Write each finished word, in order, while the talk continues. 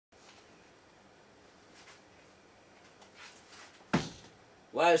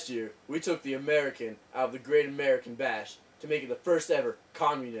Last year, we took the American out of the Great American Bash to make it the first ever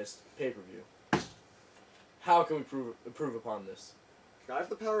communist pay-per-view. How can we improve upon this? Can I have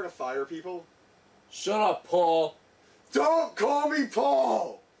the power to fire people? Shut up, Paul! Don't call me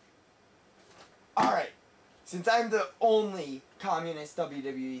Paul! Alright, since I'm the only communist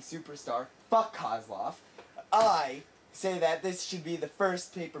WWE superstar, fuck Kozlov, I say that this should be the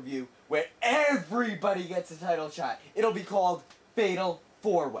first pay-per-view where everybody gets a title shot. It'll be called Fatal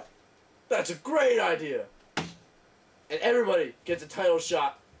 4-Way. That's a great idea! And everybody gets a title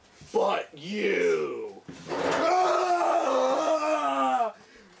shot, but you! Ah!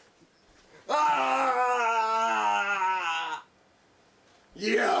 Ah!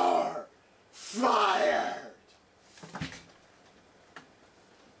 You're fired!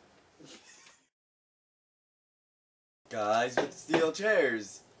 Guys with steel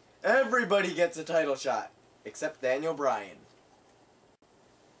chairs. Everybody gets a title shot, except Daniel Bryan.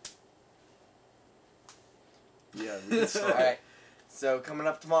 Yeah, Alright, so coming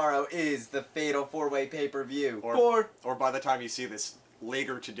up tomorrow is the Fatal 4-Way pay-per-view. or by the time you see this,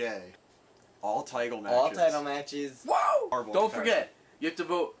 later today. All title matches. All title matches. Whoa! Don't forget, you have to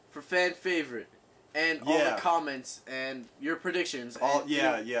vote for fan favorite. And all the comments and your predictions. All, and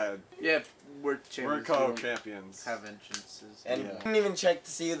yeah. We're champions. We're co-champions. Have entrances. And you didn't even check to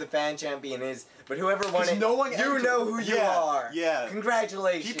see who the fan champion is, but whoever won it, no one you know who you are. Yeah.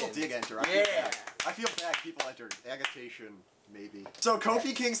 Congratulations. People did enter. I feel bad people entered. Agitation, maybe. So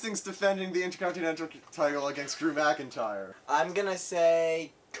Kofi Kingston's defending the Intercontinental title against Drew McIntyre. I'm gonna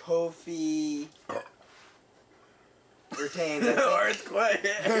say Kofi retains.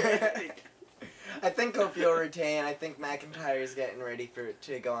 Earthquake! I think Kofi will retain. I think McIntyre's getting ready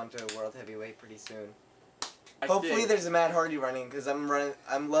to go on to World Heavyweight pretty soon. Hopefully there's a Matt Hardy running, because I'm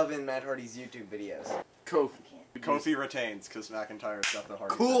loving Matt Hardy's YouTube videos. Kofi retains, because McIntyre's got the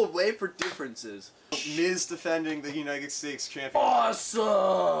Hardy. Cool, way for differences. Miz defending the United States Championship.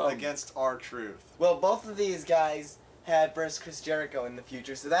 Awesome! Against R-Truth. Well, both of these guys had versus Chris Jericho in the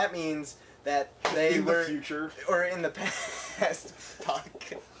future, so that means that they were... In the future? Or in the past. Fuck.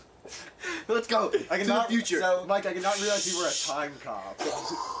 Let's go to the future. So, Mike, I did not realize you were a time cop.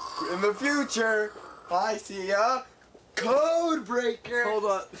 In the future, I see a code breaker. Hold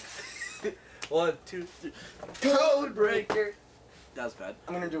on. 1, 2, 3. Code breaker. That was bad.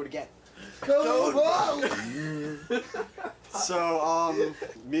 I'm gonna do it again. Code breaker. So,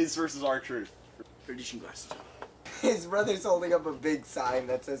 Miz versus R-Truth. Perdition glasses. His brother's holding up a big sign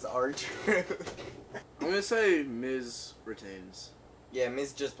that says R-Truth. I'm gonna say Miz retains. Yeah,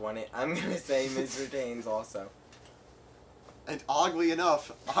 Miz just won it. I'm gonna say Miz retains also. And oddly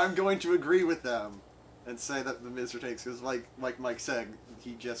enough, I'm going to agree with them and say that the Miz retains, because like Mike said,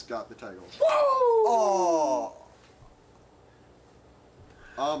 he just got the title. Oh!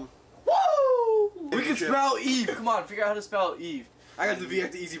 Woo! We can spell Eve. Come on, figure out how to spell Eve. I got the V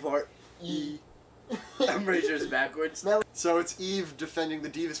at the easy part. E. I'm pretty sure it's backwards. So it's Eve defending the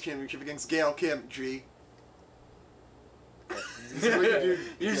Divas Championship against Gail Kim, G.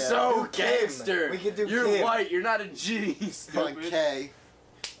 You're so gangster. We can do You're Kim. white. You're not a G. Fine, K.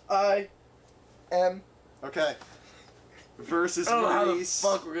 I am. Okay. Versus I don't know how the Maurice.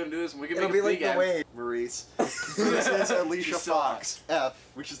 fuck we're gonna do this. We can It'll make be a like big the way. Maurice. Versus Alicia She Fox. F,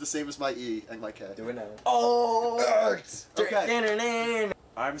 which is the same as my E and my K. Do it now. Oh! Okay.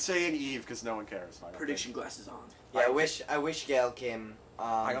 I'm saying Eve because no one cares. Prediction glasses on. Yeah, I wish Gail Kim.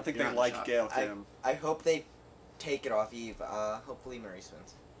 I don't think they You're like not Gail Kim. I hope they take it off Eve. Hopefully Maurice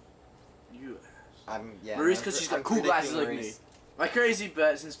wins. You ass. Yeah. Maurice, because she's got cool glasses like me. My crazy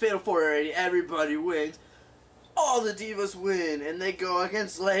bet, since Fatal 4-Way, everybody wins. All the divas win, and they go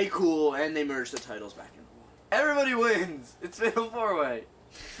against Lay Cool, and they merge the titles back into one. Everybody wins! It's Fatal 4-Way.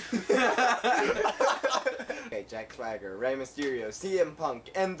 Okay, Jack Swagger, Rey Mysterio, CM Punk,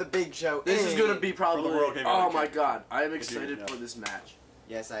 and The Big Show. This is gonna be probably. For the World Heavyweight Oh my Championship. god, I am excited for this match.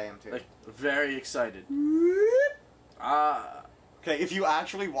 Yes, I am too. Like, very excited. Okay, if you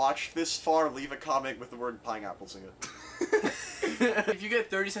actually watched this far, leave a comment with the word pineapples in it. If you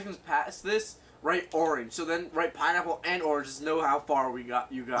get 30 seconds past this, write orange. So then write pineapple and orange to know how far you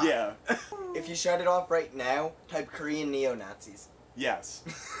got. Yeah. If you shut it off right now, type Korean neo-Nazis. Yes.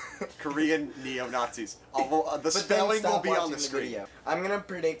 Korean neo-Nazis. The But then spelling will stop be on watching the screen. video. I'm gonna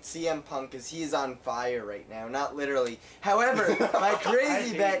predict CM Punk because he's on fire right now, not literally. However, my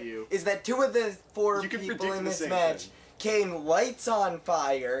crazy bet is that 2 of the 4 You can people predict in the this same match came lights on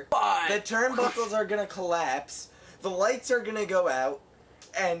fire. The turnbuckles are gonna collapse. The lights are gonna go out.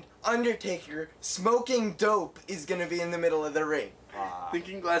 And Undertaker, smoking dope, is gonna be in the middle of the ring.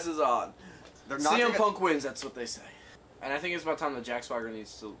 Thinking glasses on. They're not CM gonna... Punk wins, that's what they say. And I think it's about time that Jack Swagger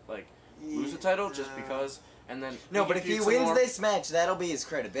needs to like lose the title just because. And then no, but if he wins this match, that'll be his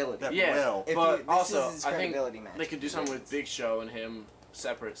credibility. That yeah, will. but also his I think match, they could do something with Big Show and him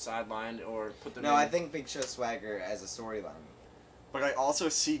separate sidelined or put them. No, in. I think Big Show Swagger as a storyline. But I also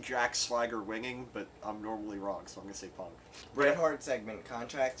see Jack Swagger winning, but I'm normally wrong, so I'm gonna say Punk. Bret Hart segment: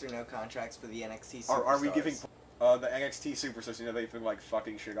 contracts or no contracts for the NXT superstars? Are we giving the NXT superstars? You know they've been like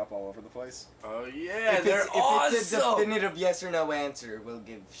fucking shit up all over the place. Oh yeah, If they're awesome. it's a definitive yes or no answer, we'll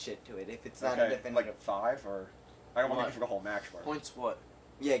give shit to it. If it's not a definitive, like 5 or I don't want to give it a whole match mark. Points what?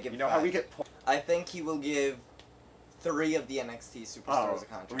 Yeah, give. You know 5. how we get points? I think he will give 3 of the NXT superstars a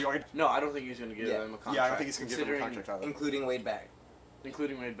contract, No, I don't think he's gonna give them a contract. Yeah, I don't think he's gonna give them a contract either. including Wade Barrett.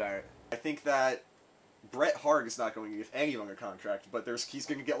 Including Wade Barrett. I think that Bret Hart is not going to give anyone a contract, but he's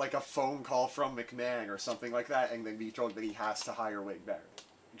going to get like a phone call from McMahon or something like that, and then be told that he has to hire Wade Barrett.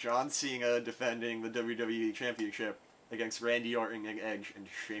 John Cena defending the WWE Championship against Randy Orton and Edge and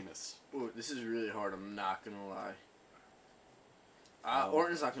Sheamus. Ooh, this is really hard. I'm not gonna lie.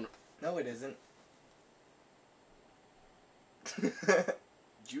 Orton's not gonna. No, it isn't. Did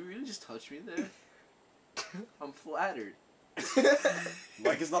you really just touch me there? I'm flattered.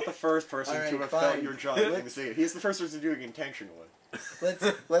 Mike is not the first person to have felt your John Cena. He's the first person to do it intentionally.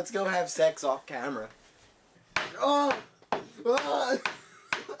 Let's go have sex off camera. Oh! Oh!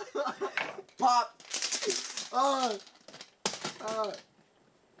 Pop! Oh! Oh!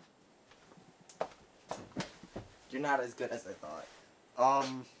 You're not as good as I thought.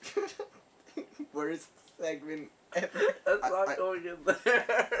 Worst segment ever. That's not going in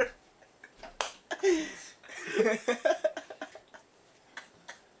there.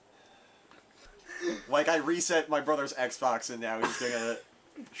 Like, I reset my brother's Xbox and now he's gonna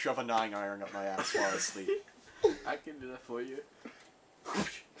shove a 9-iron up my ass while I sleep. I can do that for you.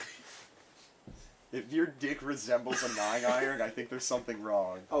 If your dick resembles a 9-iron, I think there's something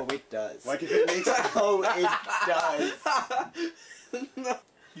wrong. Oh, it does. Like, if it makes... Oh, it does. No.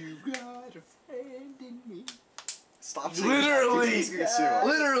 You got a friend in me. Stop saying Literally! He's gonna sue us.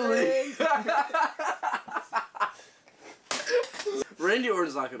 Literally! Randy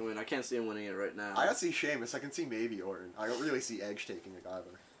Orton's not gonna win. I can't see him winning it right now. I don't see Sheamus. I can see maybe Orton. I don't really see Edge taking it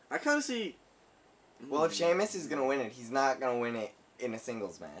either. I kind of see... Well, if Sheamus is gonna win it, he's not gonna win it in a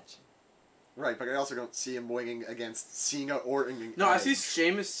singles match. Right, but I also don't see him winning against Cena, Orton, and No, I Edge. see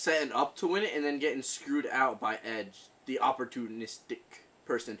Sheamus setting up to win it and then getting screwed out by Edge, the opportunistic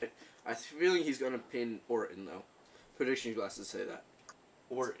person. I have a feeling he's gonna pin Orton though. Prediction glasses say that.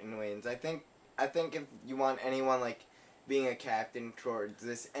 Orton wins. I think if you want anyone like being a captain towards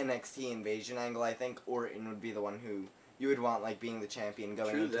this NXT invasion angle, I think Orton would be the one who you would want like being the champion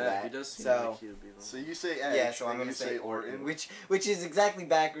going into that. He does seem so, like he would be the one. So you say Edge, yeah, so I'm and gonna you say Orton. which is exactly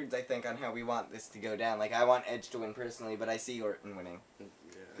backwards, I think, on how we want this to go down. Like I want Edge to win personally, but I see Orton winning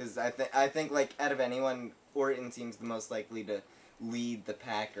because I think like out of anyone, Orton seems the most likely to lead the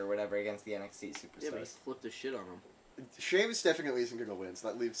pack or whatever against the NXT superstars. Yeah, but he flipped the shit on him. Sheamus definitely isn't going to win, so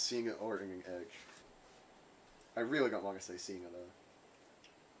that leaves Cena, Orton, and Edge. I really don't want to say Cena, though.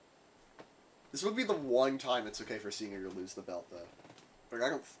 This would be the one time it's okay for Cena to lose the belt, though.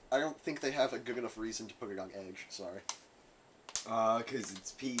 Like, I don't think they have a good enough reason to put it on Edge, sorry. Cause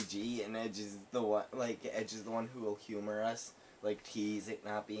it's PG and Edge is the one, Edge is the one who will humor us, like tease it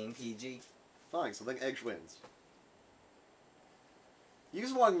not being PG. Fine, so then Edge wins. You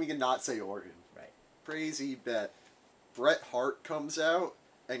just wanted me to not say Orton. Right. Crazy bet. Bret Hart comes out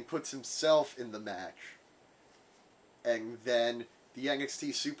and puts himself in the match. And then the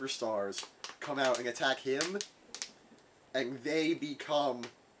NXT superstars come out and attack him. And they become,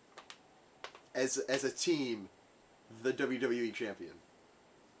 as a team, the WWE champion.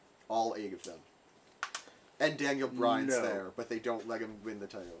 All 8 of them. And Daniel Bryan's there, but they don't let him win the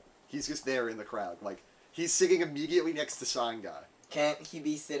title. He's just there in the crowd. Like, he's sitting immediately next to Sign Guy. Can't he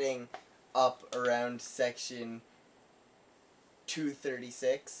be sitting up around section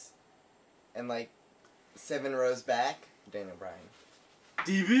 236 and like 7 rows back? Daniel Bryan.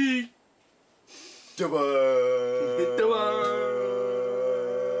 DB!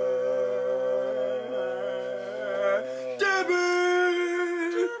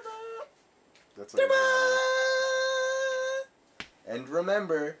 That's And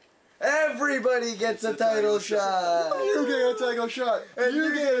remember, everybody gets a title shot! You get a title shot! And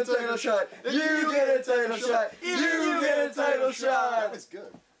you get a title shot! You get a title shot! You get a title shot! That was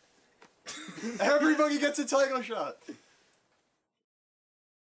good. Everybody gets a title shot!